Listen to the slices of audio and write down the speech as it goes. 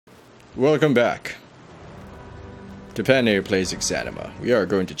Welcome back to Patinator Plays Exanima. We are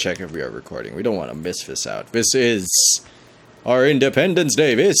going to check if we are recording. We don't want to miss this out. This is our Independence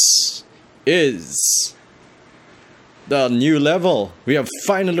Day. This is the new level. We have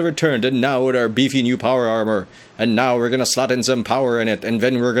finally returned, and now with our beefy new power armor. And now we're gonna slot in some power in it, and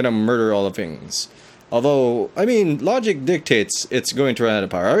then we're gonna murder all the things. Although, I mean, logic dictates it's going to run out of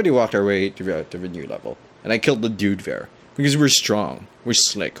power. I already walked our way to the new level, and I killed the dude there. Because we're strong, we're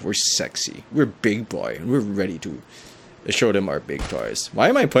slick, we're sexy, we're big boy, and we're ready to show them our big toys. Why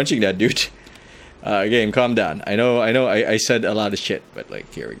am I punching that dude? Game, calm down. I know, I said a lot of shit, but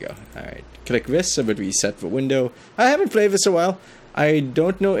like, here we go. Alright, click this so that we set the window. I haven't played this a while. I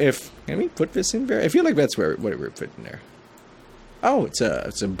don't know if, can we put this in there? I feel like that's what we're putting there. Oh, it's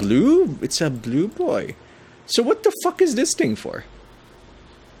a blue boy. So what the fuck is this thing for?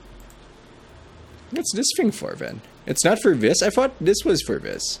 What's this thing for, then? It's not for this? I thought this was for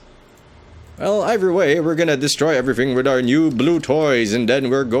this. Well, either way, we're gonna destroy everything with our new blue toys, and then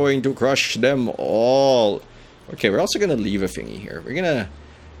we're going to crush them all. Okay, we're also gonna leave a thingy here. We're gonna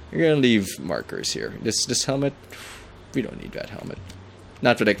leave markers here. This helmet, we don't need that helmet.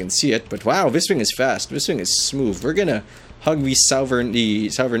 Not that I can see it, but wow, this thing is fast. This thing is smooth. We're gonna hug the southern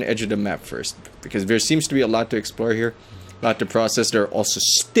edge of the map first, because there seems to be a lot to explore here. Lot to process. There are also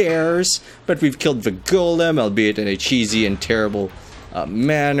stairs, but we've killed the golem, albeit in a cheesy and terrible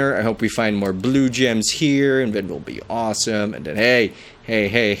manner. I hope we find more blue gems here, and then we'll be awesome. And then,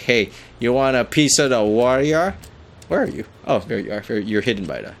 hey, you want a piece of the warrior? Where are you? Oh, there you are. You're hidden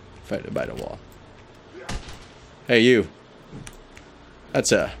by the wall. Hey, you.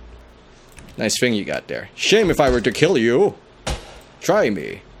 That's a nice thing you got there. Shame if I were to kill you. Try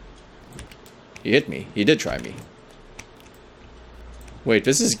me. He hit me. He did try me. Wait,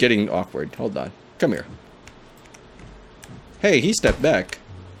 this is getting awkward. Hold on. Come here. Hey, he stepped back.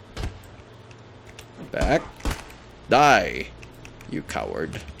 Back. Die, you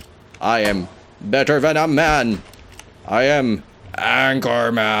coward. I am better than a man. I am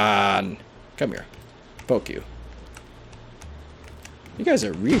Anchorman. Come here. Poke you. You guys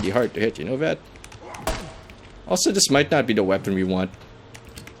are really hard to hit, you know that? Also, this might not be the weapon we want.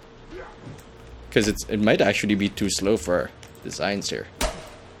 Because it might actually be too slow for our designs here.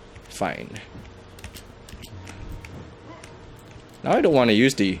 Fine. Now I don't want to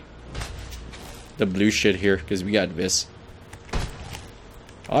use the blue shit here because we got this.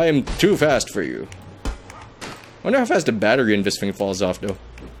 I am too fast for you. Wonder how fast the battery in this thing falls off though.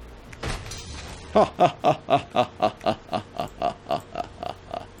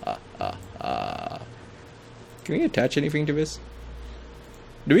 Can we attach anything to this?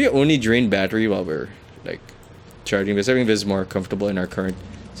 Do we only drain battery while we're like charging this? I think this is more comfortable in our current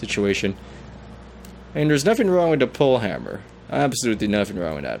situation. And there's nothing wrong with the pull hammer. Absolutely nothing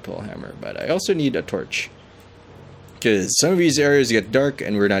wrong with that pull hammer. But I also need a torch. Because some of these areas get dark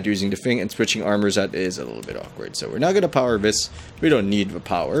and we're not using the thing, and switching armors out is a little bit awkward. So we're not going to power this. We don't need the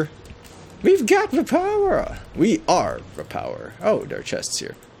power. We've got the power. We are the power. Oh, there are chests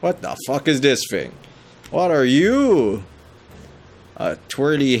here. What the fuck is this thing? What are you? A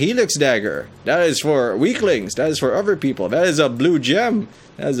twirly helix dagger. That is for weaklings. That is for other people. That is a blue gem.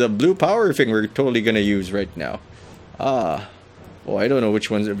 That is a blue power thing we're totally going to use right now. Oh, I don't know which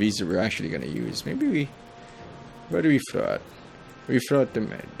ones of these we're actually going to use. Maybe we... Where do we throw out? We throw out the...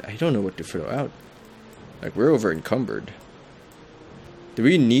 I don't know what to throw out. Like, we're over encumbered. Do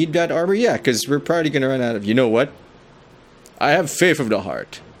we need that armor? Yeah, because we're probably going to run out of... You know what? I have faith of the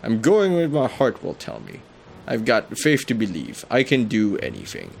heart. I'm going with my heart will tell me. I've got faith to believe. I can do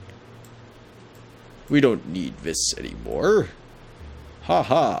anything. We don't need this anymore.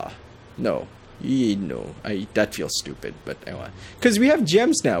 Haha. No. No. That feels stupid, but I want... Because we have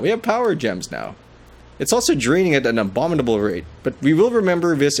gems now. We have power gems now. It's also draining at an abominable rate. But we will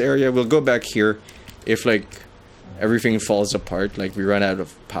remember this area. We'll go back here if, like, everything falls apart. Like, we run out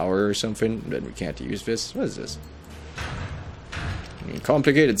of power or something. Then we can't use this. What is this? A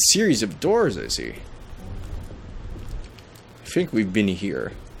complicated series of doors, I see. I think we've been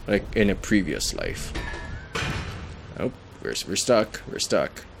here, like in a previous life. Oh, we're stuck. We're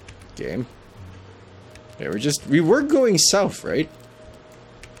stuck. Game. Yeah, we were going south, right?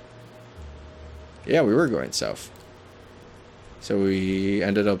 Yeah, we were going south. So we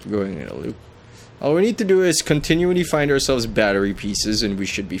ended up going in a loop. All we need to do is continually find ourselves battery pieces, and we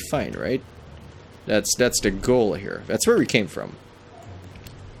should be fine, right? That's the goal here. That's where we came from.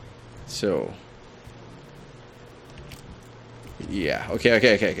 So. Yeah,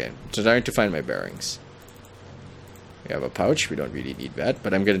 okay. So trying to find my bearings. We have a pouch. We don't really need that,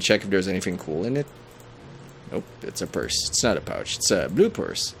 but I'm gonna check if there's anything cool in it. Nope, it's a purse. It's not a pouch. It's a blue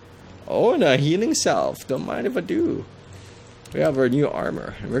purse. Oh, and a healing self. Don't mind if I do. We have our new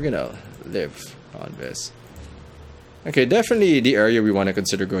armor, and we're gonna live on this. Okay, definitely the area we want to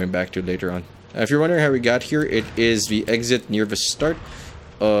consider going back to later on. If you're wondering how we got here, it is the exit near the start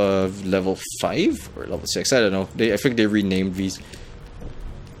of level 5 or level 6. I don't know. I think they renamed these.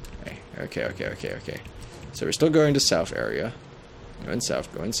 Okay. So we're still going to south area. Going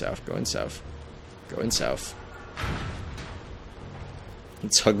south, going south, going south. Going south.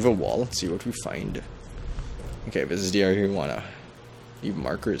 Let's hug the wall, see what we find. Okay, this is the area we want to leave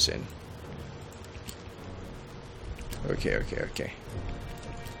markers in. Okay.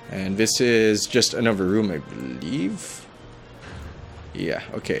 And this is just another room, I believe. Yeah,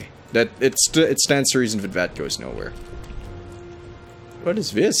 okay. It stands to reason that goes nowhere. What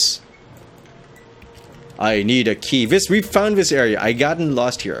is this? I need a key. We found this area. I gotten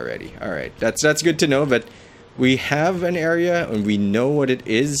lost here already. Alright, that's good to know that we have an area and we know what it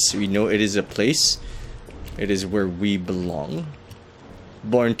is. We know it is a place. It is where we belong.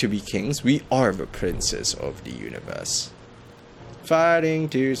 Born to be kings. We are the princes of the universe. Fighting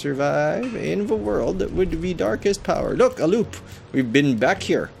to survive in the world with the darkest power. Look, a loop. We've been back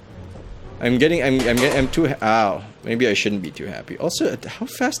here. I'm too. Ow. Maybe I shouldn't be too happy. Also, how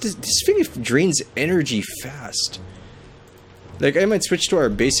fast is this thing? Drains energy fast. Like, I might switch to our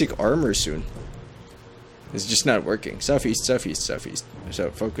basic armor soon. It's just not working. Southeast.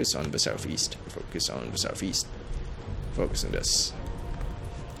 So focus on the southeast. Focus on the southeast. Focus on this.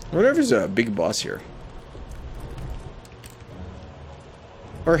 I wonder if there's a big boss here.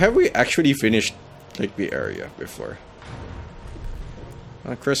 Or have we actually finished, like, the area before?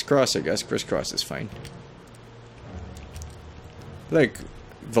 Crisscross, I guess. Crisscross is fine. Like,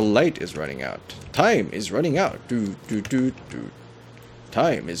 the light is running out. Time is running out.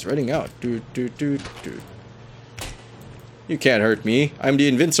 Time is running out. You can't hurt me. I'm the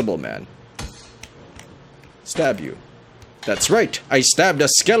invincible man. Stab you. That's right. I stabbed a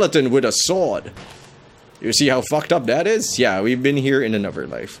skeleton with a sword. You see how fucked up that is? Yeah, we've been here in another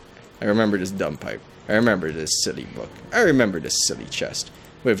life. I remember this dumb pipe. I remember this silly book. I remember this silly chest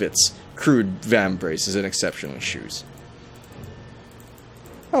with its crude vambraces and exceptional shoes.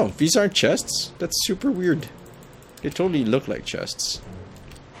 Oh, these aren't chests? That's super weird. They totally look like chests.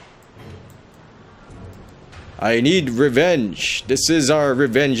 I need revenge. This is our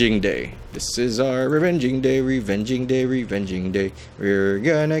revenging day. This is our revenging day, revenging day, revenging day. We're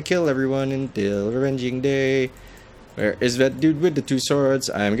gonna kill everyone until revenging day. Where is that dude with the 2 swords?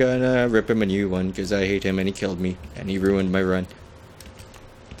 I'm gonna rip him a new one because I hate him and he killed me and he ruined my run.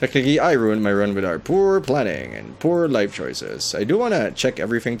 Technically, I ruined my run with our poor planning and poor life choices. I do want to check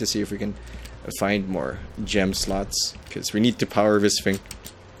everything to see if we can find more gem slots because we need to power this thing.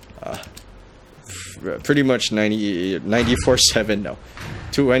 Pretty much 94/7, no.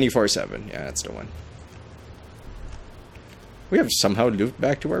 24/7, yeah, that's the one. We have somehow looped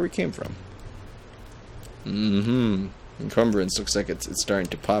back to where we came from. Encumbrance looks like it's starting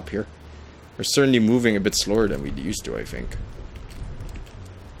to pop here. We're certainly moving a bit slower than we used to, I think.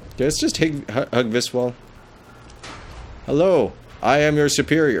 Okay, let's just hug this wall. Hello, I am your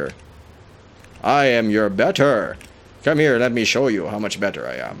superior. I am your better. Come here, let me show you how much better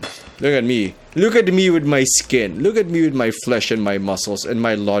I am. Look at me. Look at me with my skin. Look at me with my flesh and my muscles and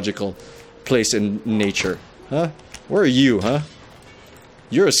my logical place in nature. Huh? Where are you, huh?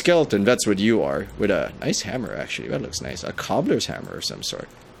 You're a skeleton, that's what you are. With a nice hammer, actually. That looks nice. A cobbler's hammer of some sort.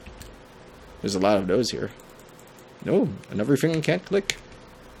 There's a lot of those here. No, another thing I can't click.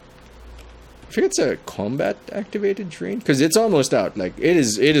 I think it's a combat activated drain. Because it's almost out. Like, it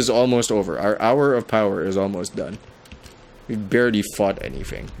is almost over. Our hour of power is almost done. We barely fought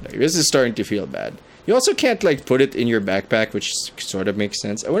anything. Like, this is starting to feel bad. You also can't, like, put it in your backpack, which sort of makes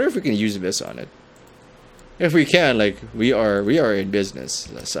sense. I wonder if we can use this on it. If we can, like, we are in business,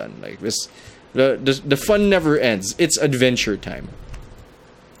 son. Like, this, the fun never ends. It's adventure time.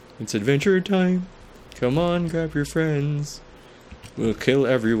 It's adventure time. Come on, grab your friends. We'll kill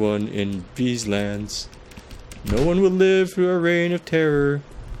everyone in these lands. No one will live through a reign of terror.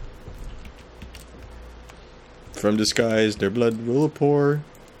 From the skies, their blood will pour.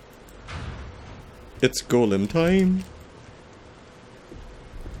 It's golem time.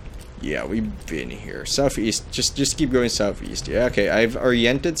 Yeah, we've been here. Southeast. Just keep going southeast. Yeah, okay. I've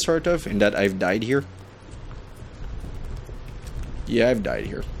oriented, sort of, in that I've died here. Yeah, I've died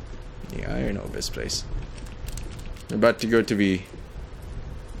here. Yeah, I know this place. We're about to go to the...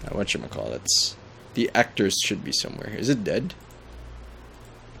 whatchamacallits. The actors should be somewhere. Is it dead?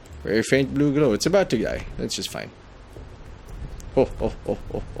 Very faint blue glow. It's about to die. That's just fine. Oh.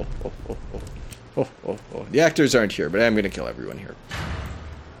 The actors aren't here, but I'm gonna kill everyone here.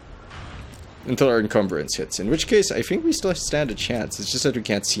 until our encumbrance hits. In which case, I think we still stand a chance. It's just that we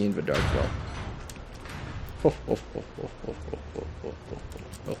can't see in the dark well.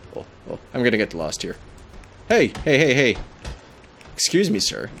 I'm gonna get lost here. Hey. Excuse me,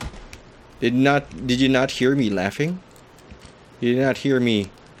 sir. Did you not hear me laughing? You did not hear me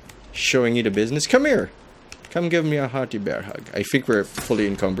showing you the business? Come here. Come give me a hearty bear hug. I think we're fully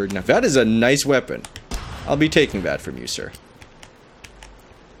encumbered now. That is a nice weapon. I'll be taking that from you, sir.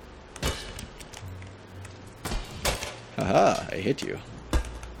 Haha, I hit you.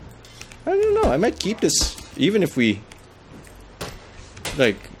 I don't know, I might keep this, even if we...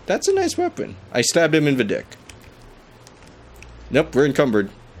 Like, that's a nice weapon. I stabbed him in the dick. Nope, we're encumbered.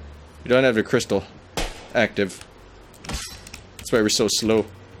 We don't have the crystal active. That's why we're so slow.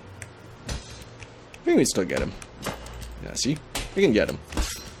 I think we still get him. Yeah, see? We can get him.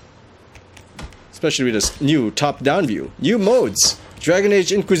 Especially with this new top-down view. New modes! Dragon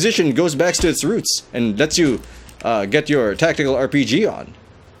Age Inquisition goes back to its roots and lets you get your tactical RPG on.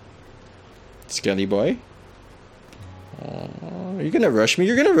 Skelly boy. Are you gonna rush me?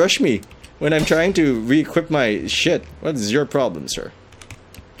 You're gonna rush me when I'm trying to re-equip my shit. What is your problem, sir?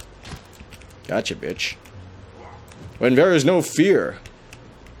 Gotcha, bitch. When there is no fear,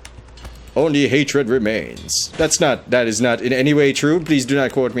 only hatred remains. That is not in any way true. Please do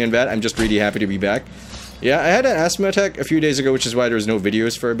not quote me on that. I'm just really happy to be back. Yeah, I had an asthma attack a few days ago, which is why there was no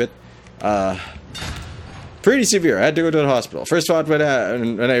videos for a bit. Pretty severe. I had to go to the hospital. First thought when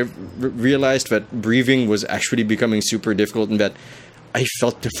I realized that breathing was actually becoming super difficult and that I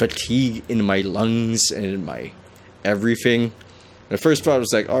felt the fatigue in my lungs and in my everything. The first thought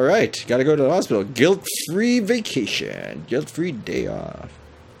was like, alright, gotta go to the hospital. Guilt-free vacation. Guilt-free day off.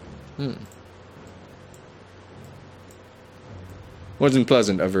 Wasn't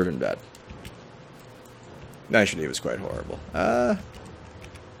pleasant other than that. Actually, it was quite horrible.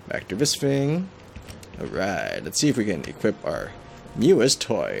 Back to this thing. Alright, let's see if we can equip our newest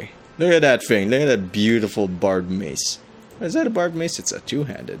toy. Look at that thing. Look at that beautiful barbed mace. Is that a barbed mace? It's a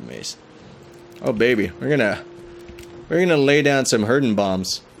two-handed mace. Oh baby, we're gonna lay down some hurting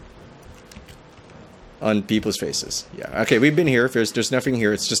bombs on people's faces. Yeah. Okay, we've been here. There's nothing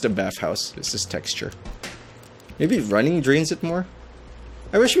here. It's just a bathhouse. It's just texture. Maybe running drains it more.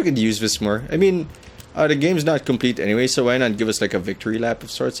 I wish we could use this more. I mean, the game's not complete anyway, so why not give us like a victory lap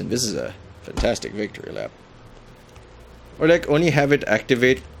of sorts? And this is a fantastic victory lap. Or like only have it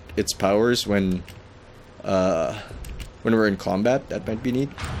activate its powers when we're in combat. That might be neat.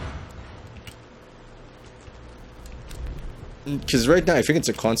 Because right now I think it's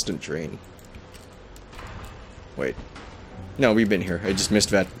a constant drain. Wait. No, we've been here. I just missed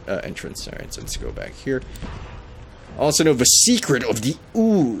that entrance. Alright, so let's go back here. Also know the secret of the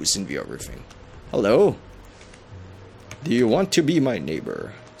ooze in the other thing. Hello? Do you want to be my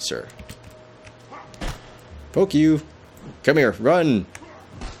neighbor, sir? Poke you. Come here, run.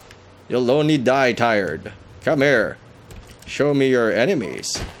 You'll only die tired. Come here. Show me your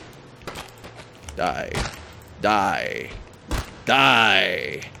enemies. Die. Die.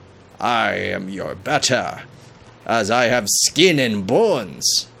 Die. I am your better. As I have skin and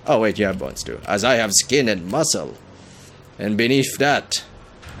bones. Oh wait, you have bones too. As I have skin and muscle. And beneath that,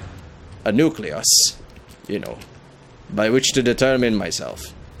 a nucleus. You know, by which to determine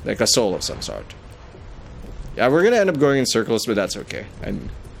myself. Like a soul of some sort. Yeah, we're gonna end up going in circles, but that's okay.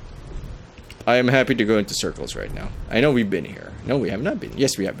 I am happy to go into circles right now. I know we've been here. No, we have not been.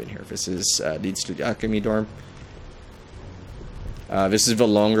 Yes, we have been here. This is leads to the alchemy dorm. This is the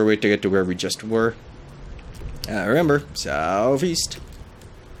longer way to get to where we just were. Remember, southeast.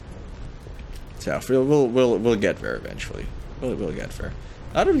 South. We'll get there eventually. We'll get there.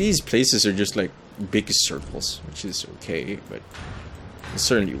 A lot of these places are just like big circles, which is okay, but it's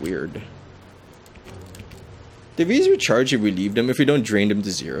certainly weird. Do these recharge if we leave them, if we don't drain them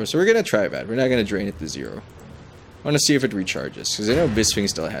to zero? So we're gonna try that. We're not gonna drain it to zero. I wanna see if it recharges, because I know this thing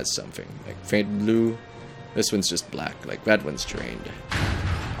still has something. Like faint blue. This one's just black. Like that one's drained.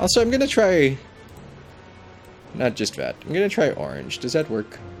 Also, I'm gonna try... Not just that. I'm gonna try orange. Does that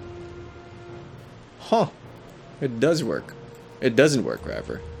work? Huh. It does work. It doesn't work,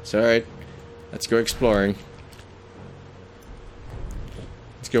 rather. It's alright. Let's go exploring.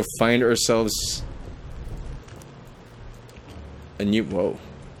 Let's go find ourselves... a new... Whoa.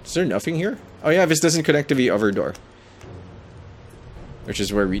 Is there nothing here? Oh yeah, this doesn't connect to the other door. Which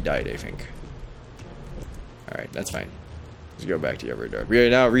is where we died, I think. Alright, that's fine. Let's go back to the other door. We are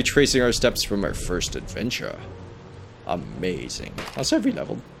now retracing our steps from our first adventure. Amazing. Also, have we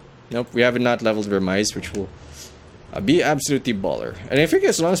leveled? Nope, we haven't not leveled our mice, which will be absolutely baller. And I think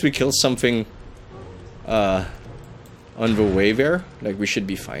as long as we kill something on the way there, like, we should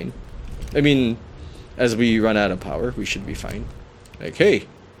be fine. I mean, as we run out of power, we should be fine. Like, hey,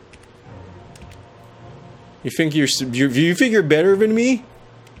 you think you think you're better than me?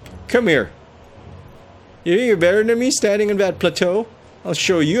 Come here. You think you're better than me standing on that plateau? I'll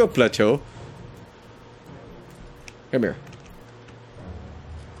show you a plateau. Come here.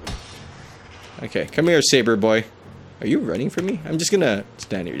 Okay, come here, saber boy. Are you running from me? I'm just gonna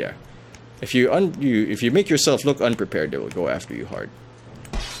stand you there. If you make yourself look unprepared, they will go after you hard.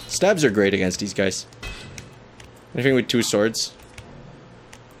 Stabs are great against these guys. Anything with 2 swords.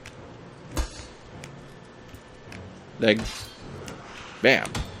 Leg.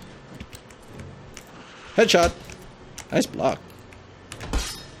 Bam. Headshot. Nice block.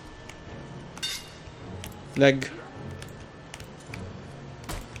 Leg.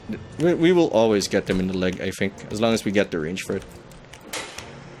 We will always get them in the leg, I think, as long as we get the range for it.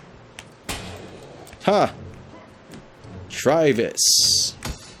 Ha! Huh. Try this.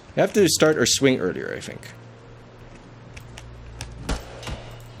 You have to start or swing earlier, I think.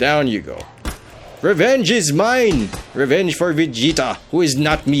 Down you go. Revenge is mine! Revenge for Vegeta, who is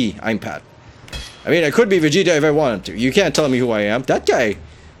not me. I'm Pat. I mean, I could be Vegeta if I wanted to. You can't tell me who I am. That guy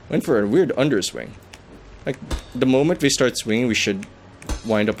went for a weird underswing. Like, the moment we start swinging, we should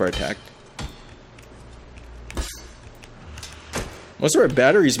wind up our attack. Most of our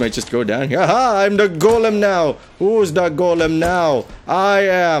batteries might just go down here. Aha! I'm the Golem now! Who's the Golem now? I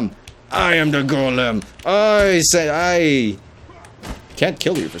am the Golem! I said I can't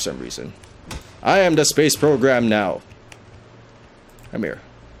kill you for some reason. I am the space program now. Come here.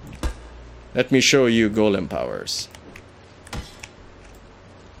 Let me show you Golem powers.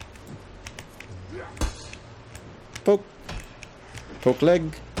 Poke. Poke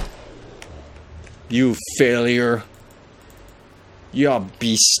leg. You failure. You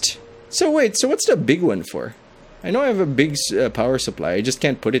beast. So wait, so what's the big one for? I know I have a big power supply, I just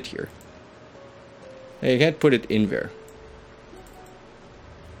can't put it here. I can't put it in there.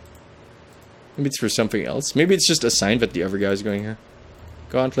 Maybe it's for something else. Maybe it's just a sign that the other guy's going here.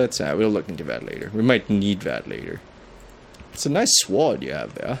 Gauntlets, we'll look into that later. We might need that later. It's a nice sword you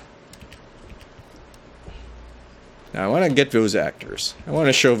have there. Now I want to get those actors. I want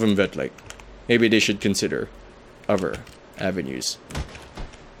to show them that, like, maybe they should consider other avenues.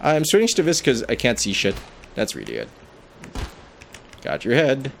 I'm switching to this because I can't see shit. That's really good. Got your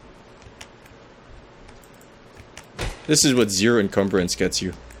head. This is what 0 encumbrance gets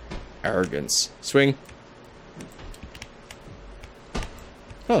you. Arrogance. Swing.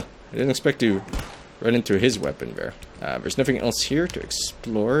 Huh. I didn't expect to run into his weapon there. There's nothing else here to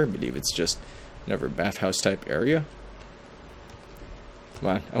explore. I believe it's just another bathhouse type area. Come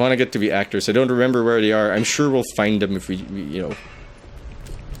on. I want to get to the actors. I don't remember where they are. I'm sure we'll find them if we you know,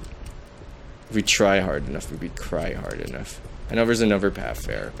 if we try hard enough, if we cry hard enough. I know there's another path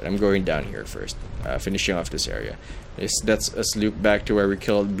there, but I'm going down here first. Finishing off this area. That's us loop back to where we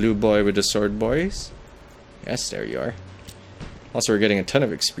killed Blue Boy with the Sword Boys. Yes, there you are. Also, we're getting a ton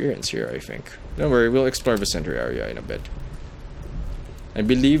of experience here, I think. Don't worry, we'll explore the center area in a bit. I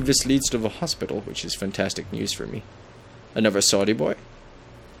believe this leads to the hospital, which is fantastic news for me. Another Saudi boy?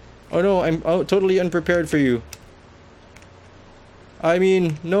 Oh no, I'm totally unprepared for you. I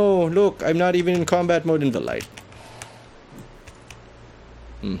mean, no, look, I'm not even in combat mode in the light.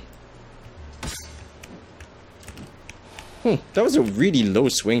 That was a really low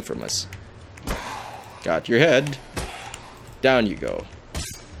swing from us. Got your head. Down you go.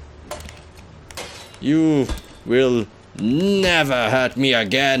 You will never hurt me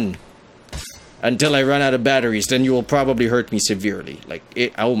again. Until I run out of batteries, then you will probably hurt me severely. Like,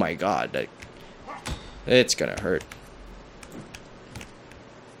 oh my god. Like, it's gonna hurt.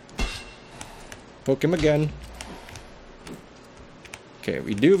 Poke him again. Okay,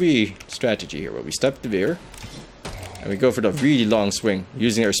 we do the strategy here where we step to there. And we go for the really long swing,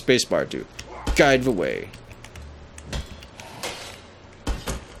 using our spacebar to guide the way.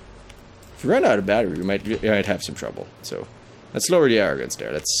 If we run out of battery, we might have some trouble. So, let's lower the arrogance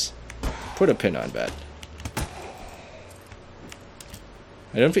there. Let's put a pin on that.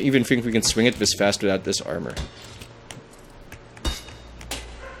 I don't even think we can swing it this fast without this armor.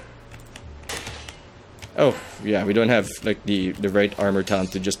 Oh, yeah, we don't have, like, the right armor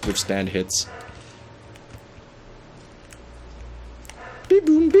talent to just withstand hits. Beep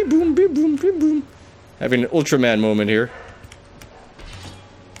boom, beep boom, beep boom, beep boom. Having an Ultraman moment here.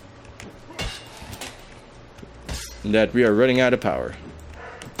 And that we are running out of power.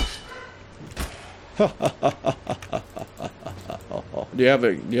 Do you have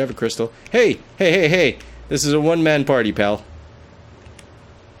a crystal? Hey, hey, hey, hey! This is a one-man party, pal.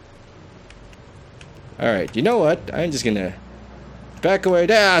 Alright, you know what? I'm just gonna Back away.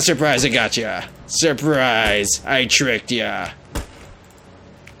 Ah, surprise, I got ya. Surprise, I tricked ya.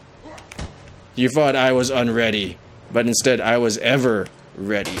 You thought I was unready, but instead I was ever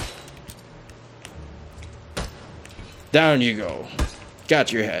ready. Down you go.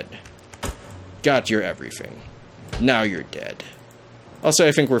 Got your head. Got your everything. Now you're dead. Also,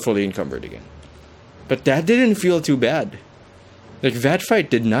 I think we're fully encumbered again. But that didn't feel too bad. Like, that fight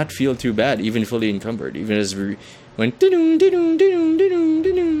did not feel too bad, even fully encumbered. Even as we went and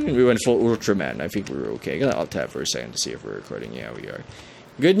we went full Ultraman. I think we were okay. I'm gonna alt tab for a second to see if we're recording. Yeah, we are.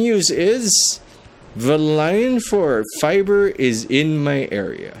 Good news is the line for fiber is in my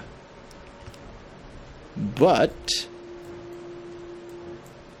area. But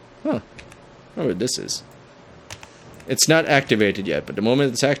I don't know what this is. It's not activated yet, but the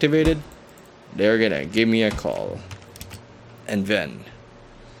moment it's activated, they're gonna give me a call. And then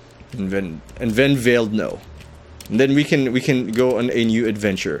veiled no. And then we can go on a new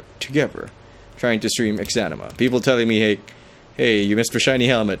adventure together, trying to stream Exanima. People telling me, hey, you missed the shiny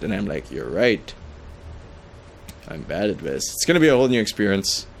helmet, and I'm like, you're right. I'm bad at this. It's gonna be a whole new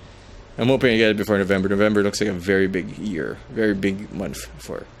experience. I'm hoping I get it before November. November looks like a very big year, very big month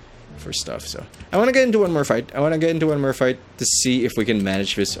for stuff. So I want to get into one more fight. To see if we can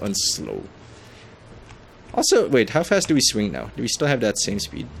manage this on slow. Also, wait, how fast do we swing now? Do we still have that same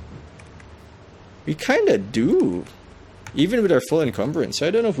speed? We kind of do. Even with our full encumbrance.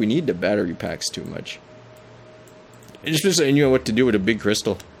 I don't know if we need the battery packs too much. I just wish I knew what to do with a big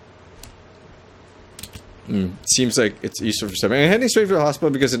crystal. Seems like it's useful for something. I'm heading straight for the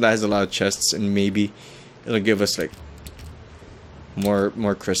hospital because it has a lot of chests, and maybe it'll give us, like,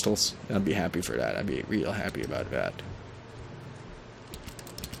 more crystals. I'd be happy for that. I'd be real happy about that.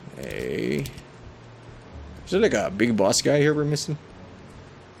 Hey. Is there like a big boss guy here we're missing?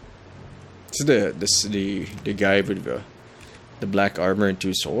 This is the guy with the black armor and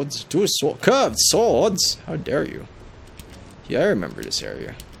two swords. Curved swords! How dare you? Yeah, I remember this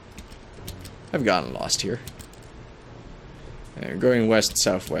area. I've gotten lost here. We're going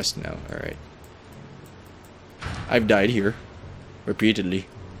west-southwest now. Alright. I've died here. Repeatedly.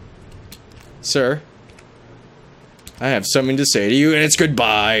 Sir. I have something to say to you, and it's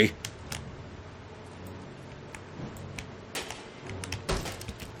goodbye!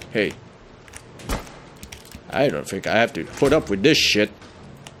 Hey. I don't think I have to put up with this shit.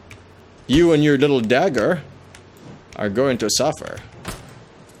 You and your little dagger are going to suffer.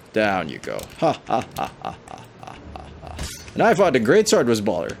 Down you go. Ha ha ha ha ha ha ha. And I thought the greatsword was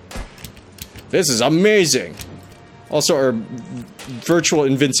baller. This is amazing. Also, our virtual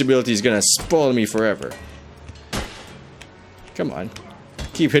invincibility is gonna spoil me forever. Come on.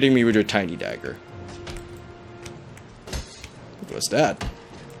 Keep hitting me with your tiny dagger. What was that?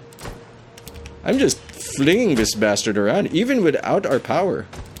 I'm just flinging this bastard around, even without our power.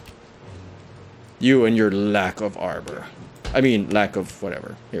 You and your lack of armor. I mean, lack of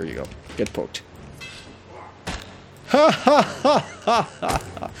whatever. Here you go. Get poked. Ha ha ha ha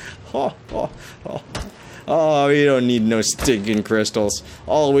ha ha. Oh, we don't need no stinking crystals.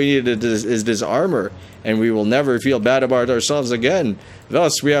 All we need is this armor, and we will never feel bad about ourselves again.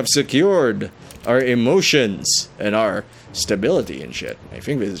 Thus, we have secured our emotions and our stability and shit. I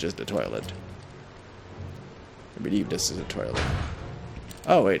think this is just a toilet. I believe this is a toilet.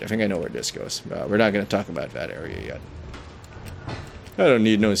 Oh, wait, I think I know where this goes. We're not going to talk about that area yet. I don't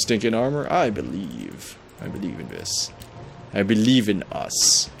need no stinking armor. I believe. I believe in this. I believe in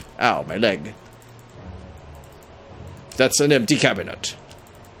us. Ow, my leg. That's an empty cabinet.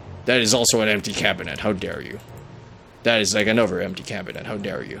 That is also an empty cabinet. How dare you? That is like another empty cabinet. How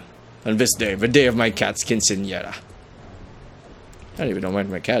dare you? On this day, the day of my cat's quinceañera. I don't even know what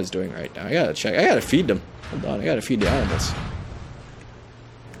my cat is doing right now. I gotta check. I gotta feed them. Hold on, I gotta feed the animals.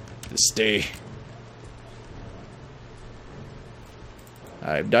 This day.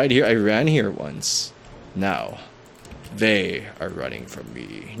 I've died here. I ran here once. Now, they are running from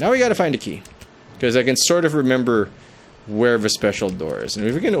me. Now we gotta find a key. Because I can sort of remember where the special door is. And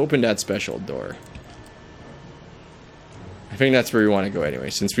if we can open that special door, I think that's where we want to go anyway,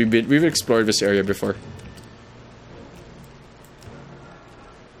 since we've explored this area before.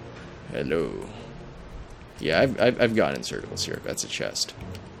 Hello. Yeah, I've gone in circles here. That's a chest.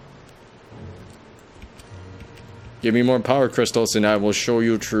 Give me more power crystals and I will show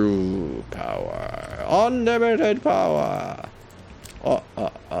you true power. Unlimited power.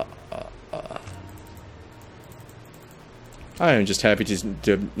 I am just happy to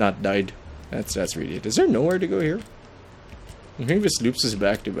have not died. That's really it. Is there nowhere to go here? I think this loops us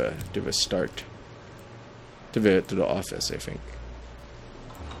back to the start. To the office, I think.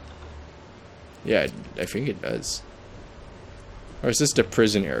 Yeah, I think it does. Or is this the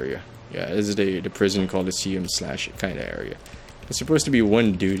prison area? Yeah, this is the prison coliseum slash kind of area. There's supposed to be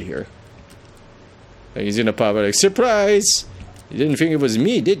one dude here. Like he's gonna pop out like, surprise! You didn't think it was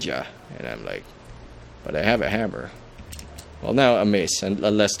me, did ya? And I'm like, but I have a hammer. Well, now a mace, and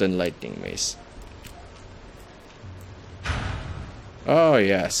a less than lightning mace. Oh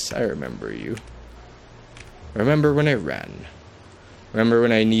yes, I remember you. Remember when I ran. Remember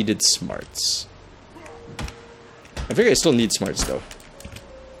when I needed smarts. I think I still need smarts though.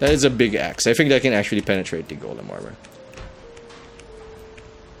 That is a big axe. I think that can actually penetrate the golem armor.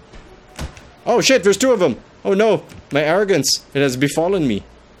 Oh shit, there's two of them! Oh no, my arrogance, it has befallen me.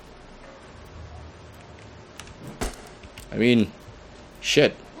 I mean,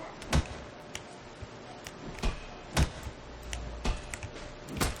 shit.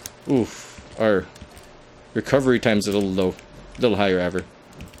 Oof, our recovery time's a little low. A little higher ever.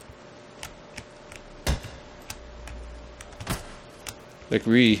 Like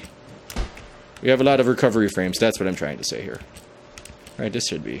we have a lot of recovery frames, that's what I'm trying to say here. Alright, this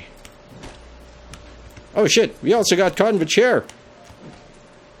should be. Oh shit, we also got caught in the chair!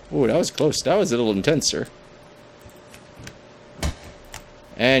 Oh, that was close. That was a little intense, sir.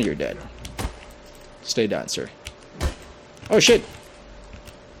 And you're dead. Stay down, sir. Oh shit!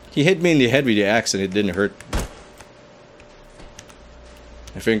 He hit me in the head with the axe and it didn't hurt.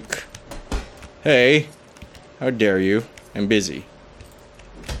 I think... Hey! How dare you? I'm busy.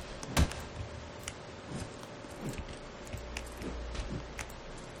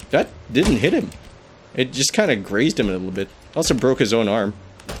 That didn't hit him. It just kind of grazed him a little bit. Also broke his own arm.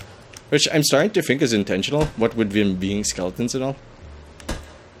 Which I'm starting to think is intentional. What with them being skeletons and all.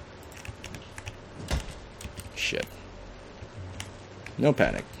 Shit. No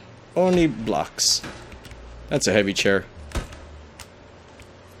panic. Only blocks. That's a heavy chair.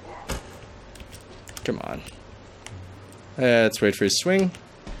 Come on. Let's wait for his swing.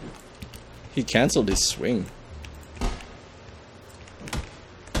 He cancelled his swing.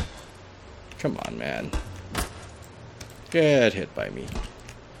 Come on, man. Get hit by me.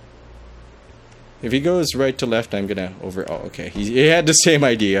 If he goes right to left, I'm gonna over... Oh, okay. He had the same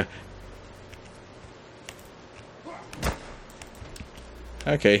idea.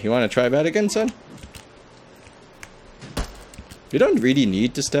 Okay, you want to try that again, son? You don't really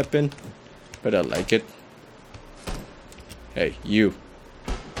need to step in, but I like it. Hey, you.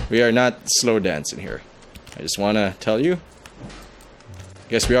 We are not slow dancing here. I just want to tell you.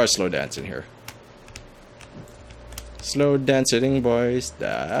 Guess we are slow dancing here. Slow dancing, boys.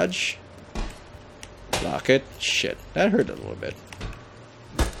 Dodge. Block it. Shit, that hurt a little bit.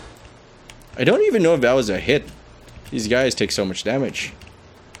 I don't even know if that was a hit. These guys take so much damage.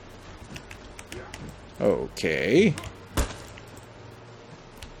 Okay.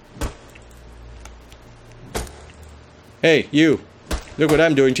 Hey, you. Look what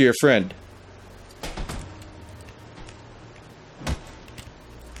I'm doing to your friend.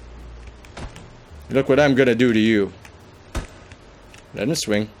 Look what I'm gonna do to you. Let him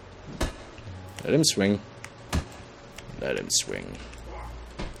swing. Let him swing. Let him swing.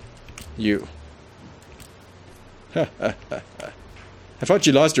 You. Ha ha ha ha. I thought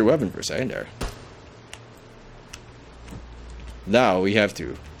you lost your weapon for a second there. Now we have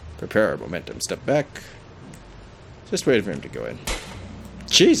to prepare our momentum. Step back. Just wait for him to go in.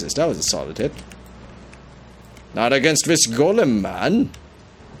 Jesus, that was a solid hit. Not against this golem man.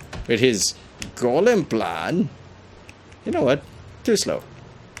 With his golem plan. You know what? Too slow.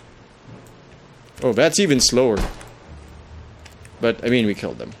 Oh, that's even slower. But, I mean, we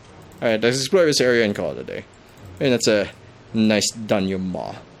killed them. Alright, let's explore this area and call it a day. And that's a nice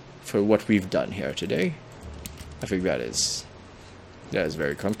denouement for what we've done here today. I think that is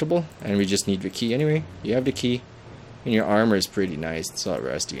very comfortable. And we just need the key anyway. You have the key. And your armor is pretty nice. It's all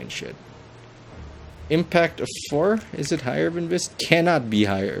rusty and shit. Impact of 4? Is it higher than this? Cannot be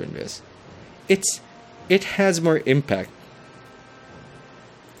higher than this. It has more impact.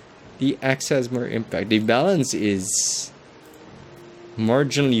 The axe has more impact. The balance is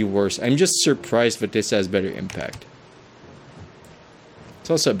marginally worse. I'm just surprised that this has better impact. It's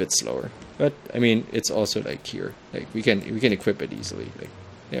also a bit slower. But I mean, it's also like here. Like we can equip it easily. Like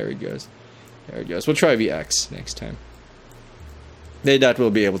there it goes. There it goes. We'll try the axe next time. That will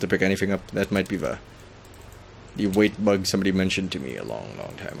be able to pick anything up. That might be the weight bug somebody mentioned to me a long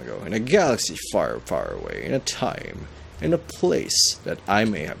time ago. In a galaxy far, far away. In a time. In a place that I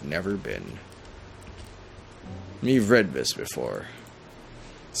may have never been. We've read this before.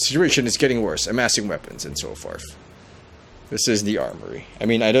 The situation is getting worse. Amassing weapons and so forth. This is the armory. I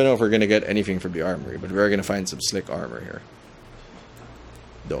mean, I don't know if we're going to get anything from the armory, but we're going to find some slick armor here.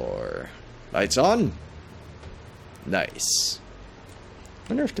 Door. Lights on. Nice.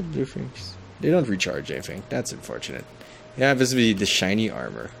 wonder if the blue things... They don't recharge, I think. That's unfortunate. Yeah, this would be the shiny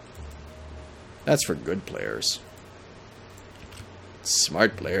armor. That's for good players.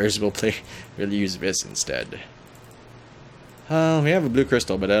 Smart players will use this instead. We have a blue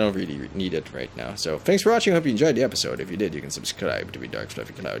crystal, but I don't really need it right now. So, thanks for watching. I hope you enjoyed the episode. If you did, you can subscribe to the Dark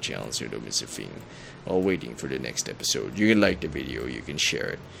Fluffy Cloud channel so you don't miss a thing while waiting for the next episode. You can like the video, you can share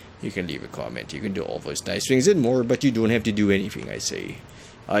it, you can leave a comment, you can do all those nice things and more, but you don't have to do anything I say.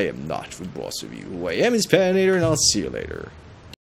 I am not the boss of you. Who I am is Patinator, and I'll see you later.